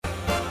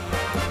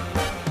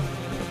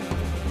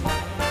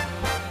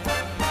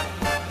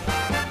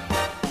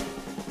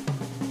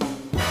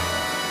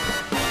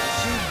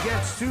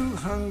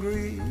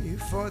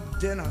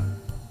dinner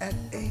at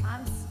 8.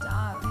 I'm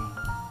starving.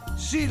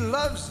 She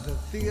loves the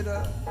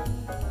theater,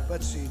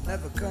 but she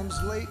never comes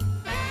late.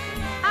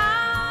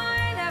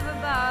 I never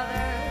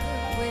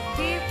bother with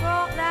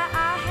people that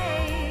I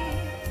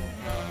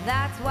hate.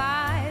 That's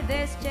why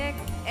this chick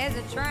is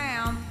a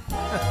tramp.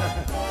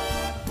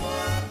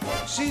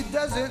 She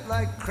doesn't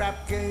like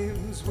crap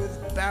games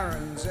with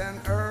barons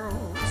and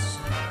earls.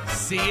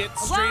 See it,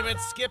 stream it,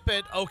 skip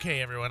it.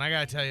 Okay, everyone, I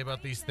gotta tell you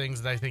about these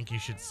things that I think you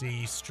should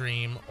see,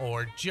 stream,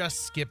 or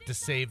just skip to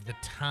save the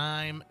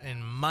time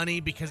and money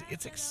because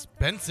it's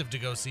expensive to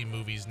go see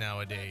movies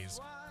nowadays.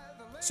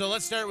 So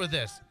let's start with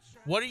this.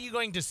 What are you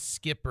going to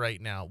skip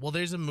right now? Well,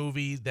 there's a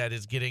movie that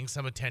is getting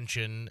some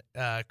attention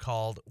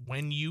called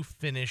When You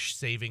Finish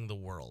Saving the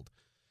World.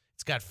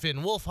 It's got Finn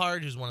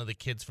Wolfhard, who's one of the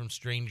kids from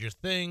Stranger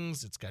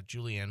Things. It's got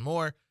Julianne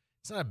Moore.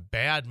 It's not a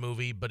bad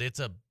movie, but it's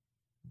a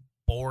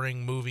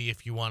boring movie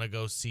if you want to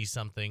go see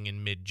something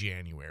in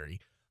mid-January.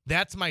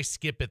 That's my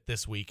skip it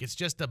this week. It's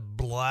just a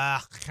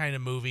blah kind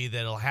of movie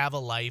that'll have a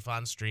life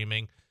on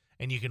streaming,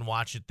 and you can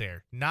watch it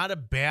there. Not a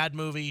bad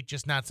movie,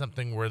 just not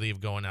something worthy of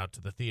going out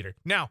to the theater.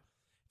 Now,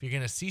 if you're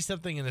going to see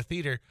something in the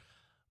theater,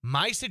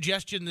 my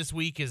suggestion this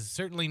week is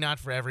certainly not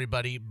for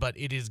everybody, but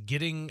it is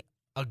getting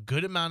a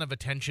good amount of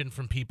attention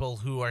from people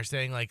who are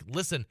saying, like,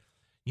 listen,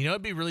 you know,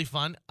 it'd be really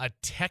fun, a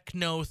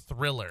techno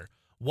thriller.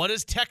 What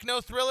does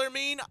techno thriller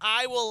mean?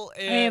 I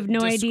have no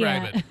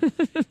describe idea.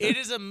 It. It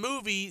is a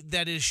movie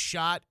that is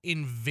shot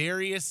in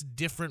various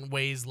different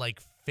ways,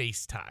 like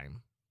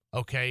FaceTime.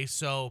 Okay,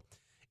 so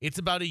it's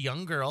about a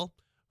young girl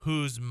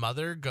whose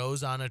mother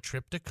goes on a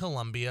trip to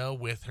Colombia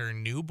with her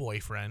new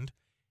boyfriend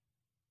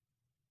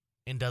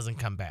and doesn't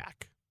come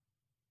back.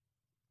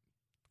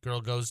 Girl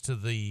goes to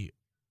the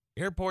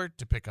airport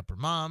to pick up her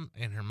mom,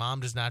 and her mom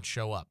does not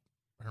show up.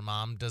 Her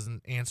mom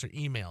doesn't answer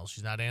emails.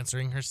 She's not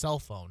answering her cell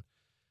phone.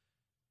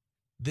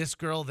 This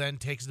girl then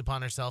takes it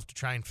upon herself to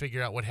try and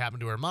figure out what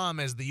happened to her mom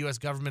as the U.S.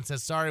 government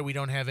says, sorry, we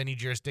don't have any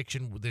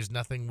jurisdiction. There's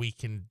nothing we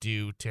can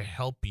do to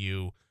help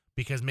you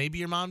because maybe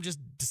your mom just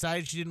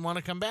decided she didn't want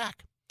to come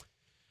back.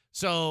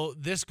 So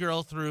this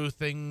girl, through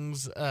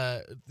things,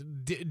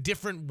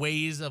 different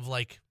ways of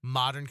like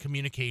modern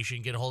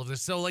communication, get a hold of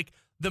this. So like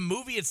the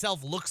movie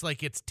itself looks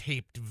like it's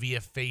taped via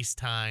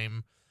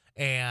FaceTime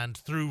and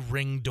through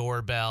Ring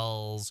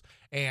doorbells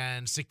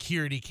and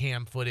security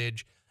cam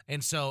footage.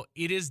 And so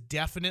it is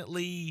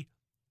definitely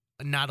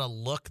not a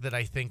look that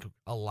I think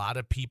a lot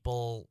of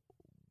people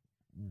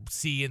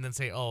see and then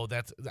say, oh,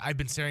 I've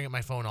been staring at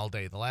my phone all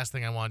day. The last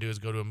thing I want to do is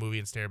go to a movie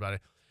and stare about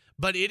it.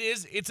 But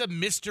it's a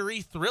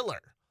mystery thriller.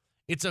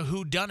 It's a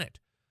whodunit.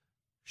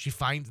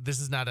 This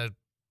is not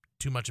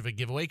too much of a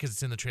giveaway because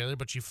it's in the trailer,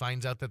 but she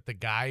finds out that the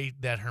guy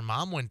that her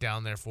mom went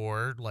down there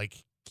for,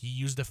 like, he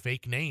used a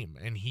fake name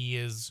and he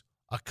is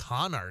a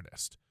con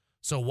artist.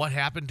 So what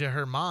happened to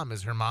her mom?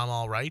 Is her mom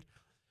all right?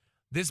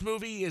 This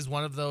movie is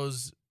one of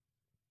those,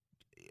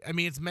 I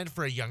mean, it's meant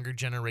for a younger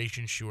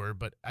generation, sure,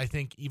 but I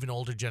think even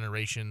older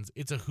generations,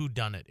 it's a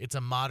whodunit. It's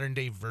a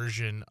modern-day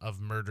version of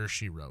Murder,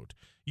 She Wrote.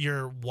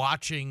 You're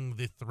watching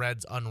the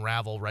threads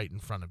unravel right in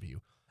front of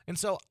you. And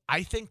so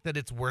I think that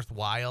it's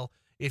worthwhile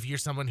if you're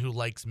someone who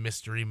likes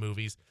mystery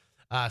movies.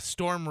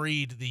 Storm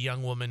Reed, the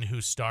young woman who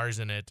stars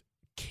in it,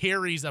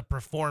 carries a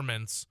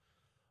performance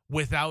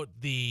without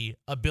the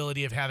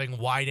ability of having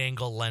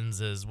wide-angle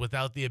lenses,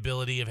 without the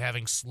ability of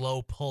having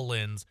slow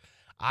pull-ins.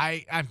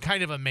 I'm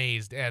kind of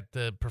amazed at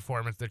the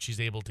performance that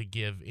she's able to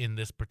give in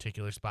this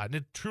particular spot, and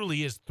it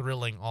truly is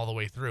thrilling all the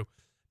way through.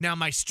 Now,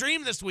 my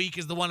stream this week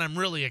is the one I'm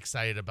really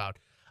excited about.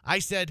 I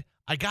said,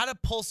 I got to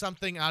pull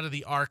something out of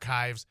the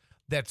archives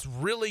that's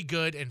really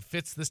good and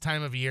fits this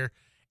time of year,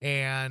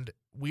 and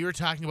we were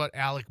talking about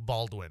Alec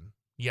Baldwin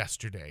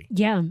yesterday.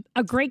 Yeah,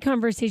 a great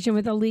conversation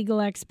with a legal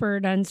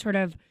expert on sort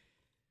of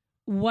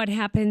what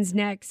happens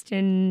next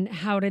and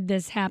how did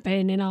this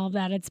happen and all of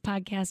that. It's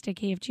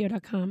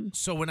podcast@kfgo.com.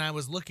 So when I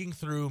was looking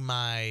through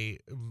my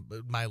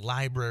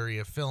library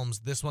of films,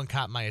 this one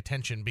caught my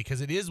attention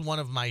because it is one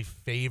of my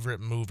favorite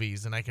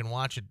movies, and I can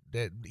watch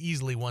it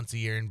easily once a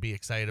year and be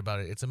excited about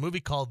it. It's a movie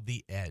called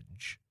The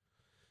Edge,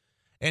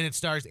 and it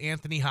stars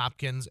Anthony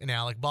Hopkins and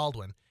Alec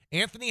Baldwin.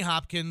 Anthony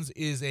Hopkins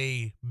is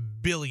a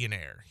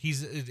billionaire.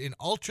 He's an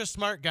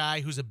ultra-smart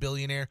guy who's a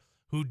billionaire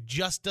who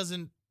just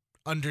doesn't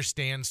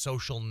understand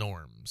social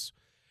norms.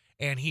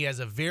 And he has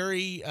a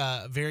very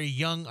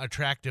young,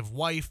 attractive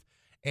wife,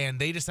 and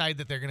they decide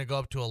that they're going to go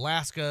up to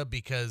Alaska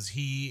because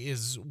he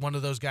is one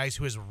of those guys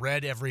who has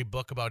read every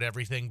book about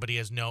everything, but he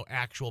has no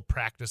actual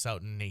practice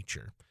out in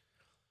nature.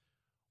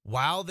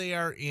 While they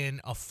are in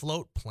a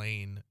float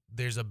plane,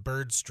 there's a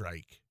bird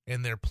strike,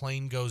 and their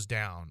plane goes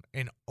down,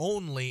 and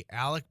only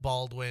Alec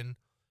Baldwin,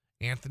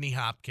 Anthony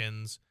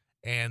Hopkins,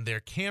 and their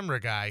camera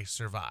guy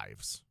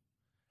survives.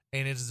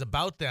 And it is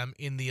about them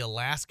in the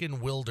Alaskan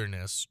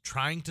wilderness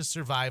trying to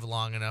survive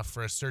long enough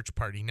for a search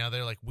party. Now,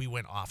 they're like, we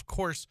went off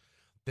course.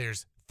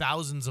 There's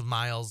thousands of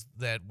miles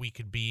that we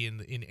could be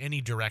in any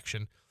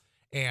direction.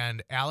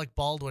 And Alec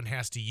Baldwin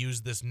has to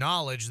use this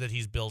knowledge that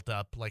he's built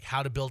up, like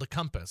how to build a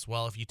compass.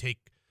 Well, if you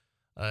take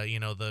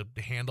the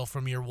handle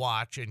from your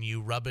watch, and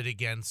you rub it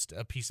against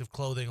a piece of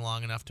clothing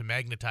long enough to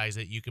magnetize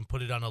it, you can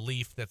put it on a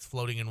leaf that's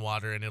floating in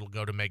water, and it'll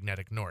go to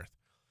magnetic north.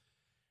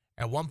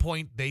 At one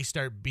point, they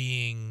start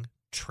being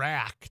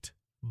tracked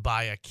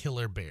by a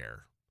killer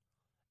bear.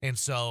 And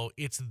so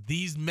it's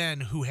these men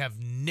who have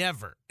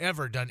never,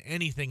 ever done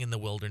anything in the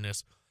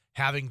wilderness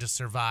having to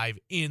survive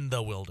in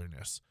the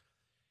wilderness.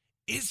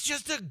 It's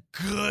just a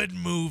good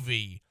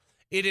movie.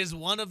 It is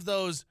one of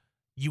those,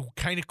 you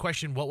kind of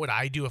question, what would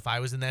I do if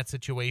I was in that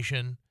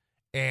situation?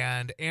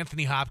 And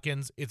Anthony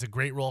Hopkins, it's a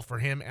great role for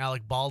him.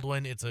 Alec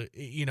Baldwin,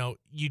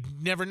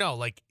 you'd never know.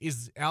 Like,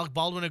 is Alec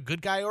Baldwin a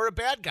good guy or a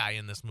bad guy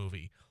in this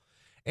movie?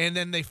 And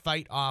then they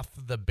fight off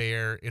the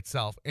bear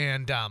itself.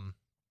 And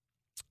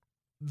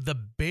the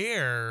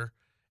bear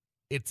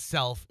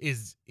itself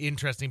is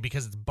interesting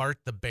because it's Bart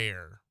the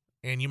Bear.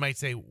 And you might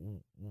say,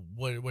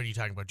 what are you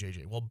talking about,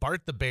 JJ? Well,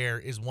 Bart the Bear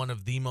is one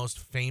of the most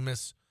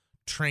famous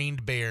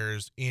trained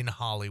bears in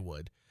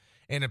Hollywood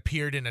and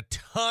appeared in a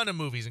ton of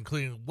movies,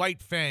 including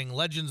White Fang,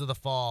 Legends of the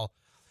Fall.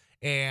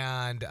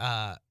 And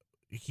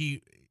if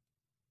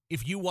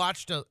you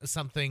watched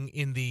something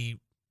in the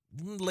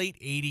late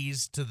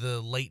 80s to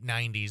the late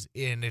 90s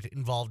and it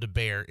involved a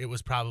bear, it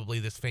was probably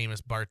this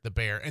famous Bart the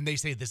Bear. And they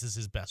say this is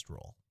his best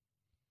role.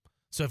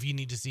 So if you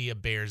need to see a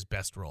bear's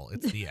best role,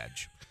 it's The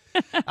Edge.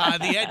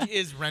 The Edge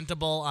is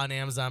rentable on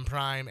Amazon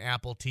Prime,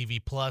 Apple TV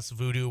Plus,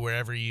 Vudu,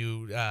 wherever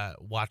you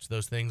watch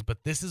those things.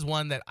 But this is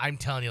one that I'm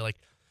telling you, like,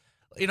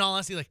 in all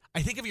honesty, like,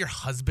 I think of your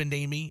husband,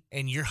 Amy,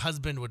 and your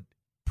husband would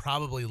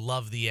probably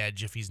love The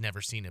Edge if he's never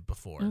seen it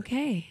before.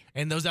 Okay.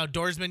 And those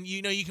outdoorsmen,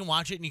 you can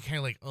watch it and you kind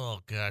of like, oh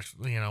gosh,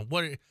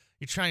 what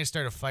you're trying to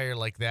start a fire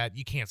like that.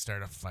 You can't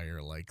start a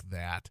fire like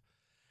that.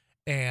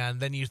 And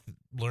then you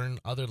learn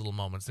other little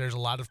moments. There's a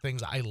lot of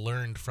things I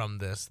learned from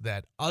this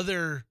that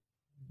other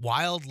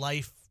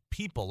wildlife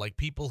people, like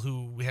people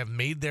who have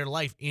made their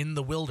life in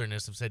the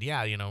wilderness, have said,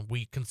 yeah,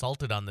 we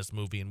consulted on this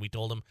movie and we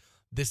told them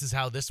this is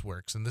how this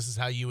works and this is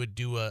how you would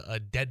do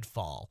a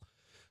deadfall.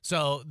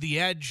 So The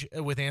Edge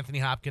with Anthony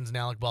Hopkins and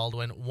Alec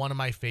Baldwin, one of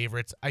my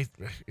favorites.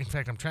 In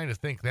fact, I'm trying to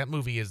think. That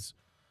movie is,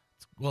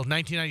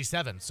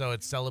 1997, so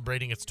it's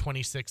celebrating its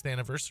 26th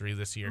anniversary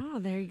this year. Oh,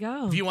 there you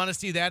go. If you want to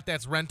see that,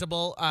 that's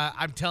rentable.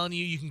 I'm telling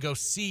you, you can go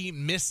see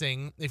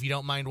Missing if you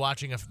don't mind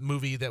watching a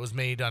movie that was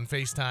made on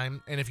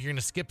FaceTime. And if you're going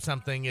to skip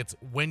something, it's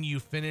When You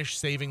Finish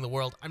Saving the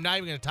World. I'm not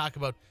even going to talk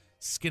about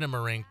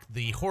Skinamarink,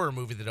 the horror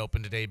movie that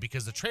opened today,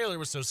 because the trailer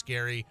was so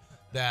scary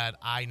that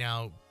I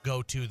now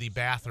go to the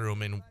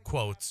bathroom in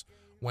quotes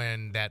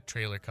when that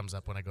trailer comes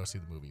up when I go see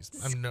the movies.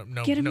 No,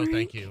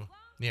 thank you.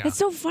 Yeah. It's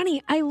so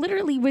funny. I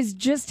literally was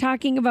just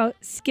talking about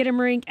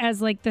Skidamarink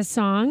as like the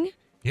song.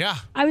 Yeah.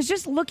 I was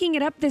just looking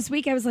it up this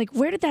week. I was like,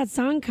 where did that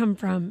song come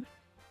from?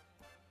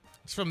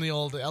 It's from the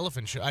old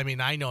Elephant Show. I mean,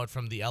 I know it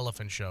from the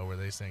Elephant Show where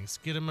they sing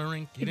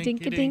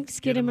Skidamarink-a-dink,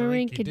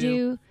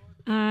 Skidamarink-a-doo.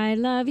 I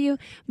love you.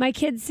 My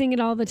kids sing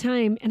it all the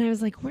time. And I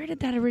was like, where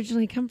did that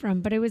originally come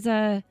from? But it was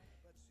a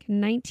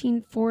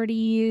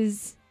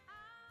 1940s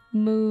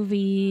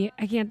movie.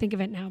 I can't think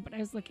of it now, but I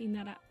was looking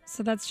that up.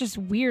 So that's just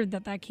weird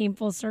that came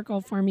full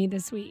circle for me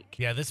this week.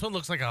 Yeah, this one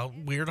looks like a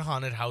weird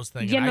haunted house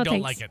thing, Yeah, and no, I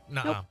don't thanks. like it.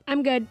 Nuh-uh. Nope,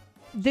 I'm good.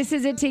 This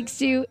is It Takes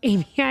Two.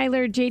 Amy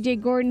Eiler,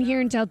 JJ Gordon here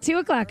until 2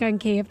 o'clock on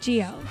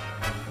KFGO.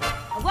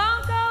 I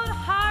won't go to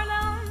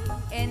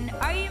Harlem in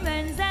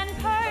diamonds and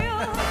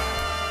pearls,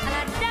 and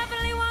I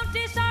definitely won't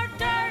dish our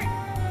dirt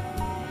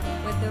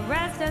with the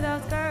rest of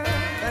those girls.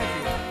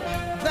 Thank you.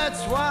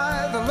 That's why